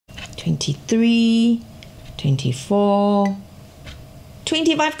23, 24,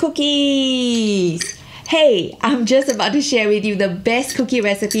 25 cookies. Hey, I'm just about to share with you the best cookie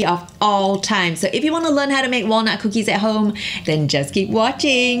recipe of all time. So if you want to learn how to make walnut cookies at home, then just keep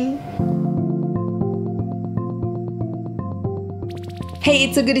watching. Hey,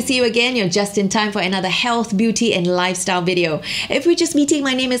 it's so good to see you again. You're just in time for another health, beauty, and lifestyle video. If we're just meeting,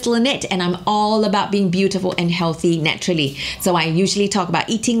 my name is Lynette, and I'm all about being beautiful and healthy naturally. So I usually talk about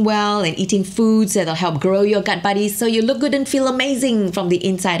eating well and eating foods that'll help grow your gut buddies so you look good and feel amazing from the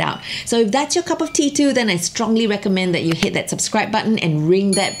inside out. So if that's your cup of tea too, then I strongly recommend that you hit that subscribe button and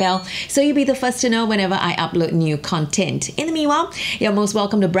ring that bell so you'll be the first to know whenever I upload new content. In the meanwhile, you're most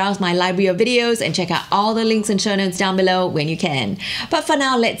welcome to browse my library of videos and check out all the links and show notes down below when you can. But for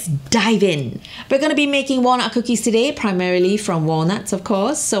now, let's dive in. We're going to be making walnut cookies today, primarily from walnuts, of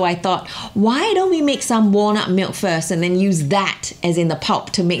course. So I thought, why don't we make some walnut milk first and then use that as in the pulp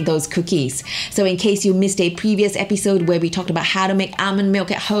to make those cookies? So in case you missed a previous episode where we talked about how to make almond milk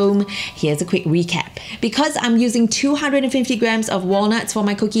at home, here's a quick recap. Because I'm using 250 grams of walnuts for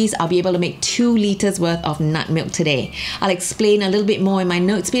my cookies, I'll be able to make 2 liters worth of nut milk today. I'll explain a little bit more in my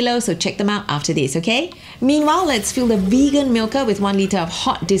notes below, so check them out after this, okay? Meanwhile, let's fill the vegan milker with 1 liter of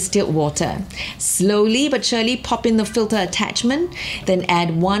hot distilled water. Slowly but surely pop in the filter attachment, then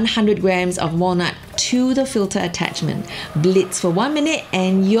add 100 grams of walnut to the filter attachment. Blitz for 1 minute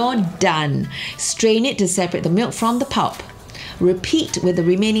and you're done. Strain it to separate the milk from the pulp. Repeat with the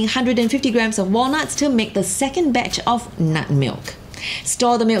remaining 150 grams of walnuts to make the second batch of nut milk.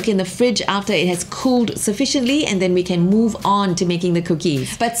 Store the milk in the fridge after it has cooled sufficiently, and then we can move on to making the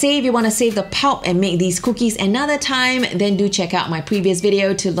cookies. But say if you want to save the pulp and make these cookies another time, then do check out my previous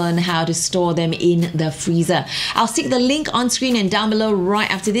video to learn how to store them in the freezer. I'll stick the link on screen and down below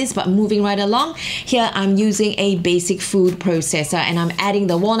right after this, but moving right along, here I'm using a basic food processor and I'm adding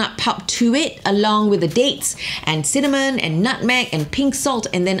the walnut pulp to it along with the dates and cinnamon and nutmeg and pink salt,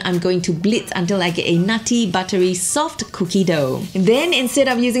 and then I'm going to blitz until I get a nutty, buttery, soft cookie dough. Then instead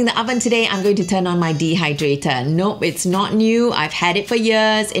of using the oven today, I'm going to turn on my dehydrator. Nope, it's not new. I've had it for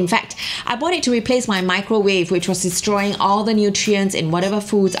years. In fact, I bought it to replace my microwave, which was destroying all the nutrients in whatever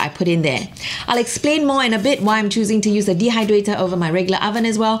foods I put in there. I'll explain more in a bit why I'm choosing to use the dehydrator over my regular oven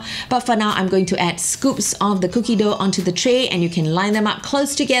as well. But for now, I'm going to add scoops of the cookie dough onto the tray, and you can line them up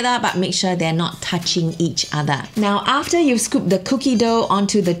close together, but make sure they're not touching each other. Now, after you've scooped the cookie dough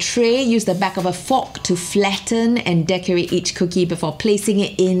onto the tray, use the back of a fork to flatten and decorate each cookie before placing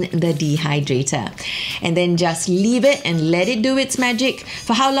it in the dehydrator. And then just leave it and let it do its magic.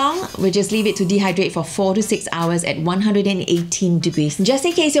 For how long? We'll just leave it to dehydrate for 4 to 6 hours at 118 degrees. Just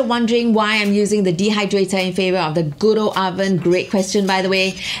in case you're wondering why I'm using the dehydrator in favor of the good old oven, great question by the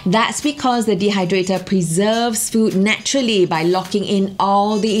way, that's because the dehydrator preserves food naturally by locking in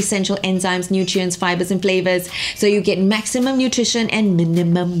all the essential enzymes, nutrients, fibers, and flavors, so you get maximum nutrition and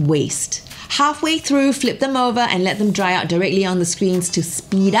minimum waste. Halfway through, flip them over and let them dry out directly on the screens to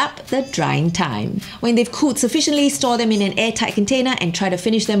speed up the drying time. When they've cooled sufficiently, store them in an airtight container and try to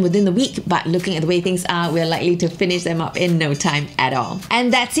finish them within the week, but looking at the way things are, we're likely to finish them up in no time at all.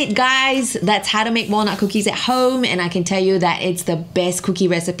 And that's it, guys. That's how to make walnut cookies at home, and I can tell you that it's the best cookie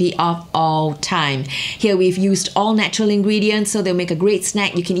recipe of all time. Here we've used all natural ingredients, so they'll make a great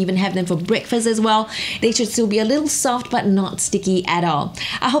snack. You can even have them for breakfast as well. They should still be a little soft but not sticky at all.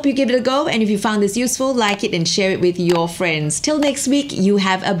 I hope you give it a go, and if you found this useful, like it and share it with your friends. Till next week, you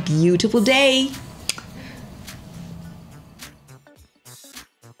have a beautiful day.